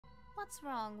What's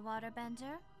wrong,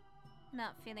 Waterbender?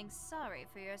 Not feeling sorry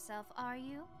for yourself, are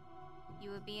you? You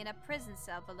would be in a prison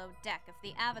cell below deck if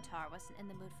the Avatar wasn't in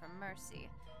the mood for mercy.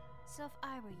 So if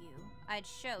I were you, I'd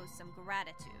show some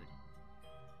gratitude.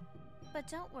 But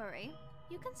don't worry,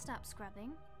 you can stop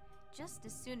scrubbing. Just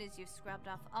as soon as you've scrubbed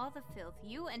off all the filth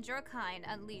you and your kind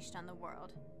unleashed on the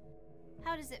world.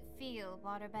 How does it feel,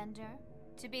 Waterbender?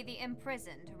 To be the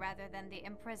imprisoned rather than the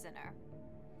imprisoner?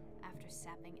 After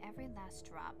sapping every last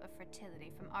drop of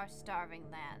fertility from our starving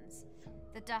lands,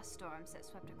 the dust storms that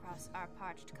swept across our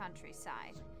parched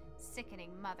countryside,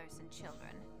 sickening mothers and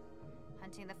children,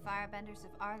 hunting the firebenders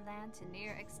of our land to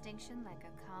near extinction like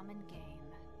a common game.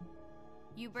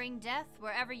 You bring death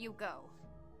wherever you go.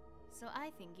 So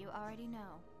I think you already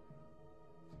know.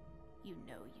 You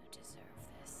know you deserve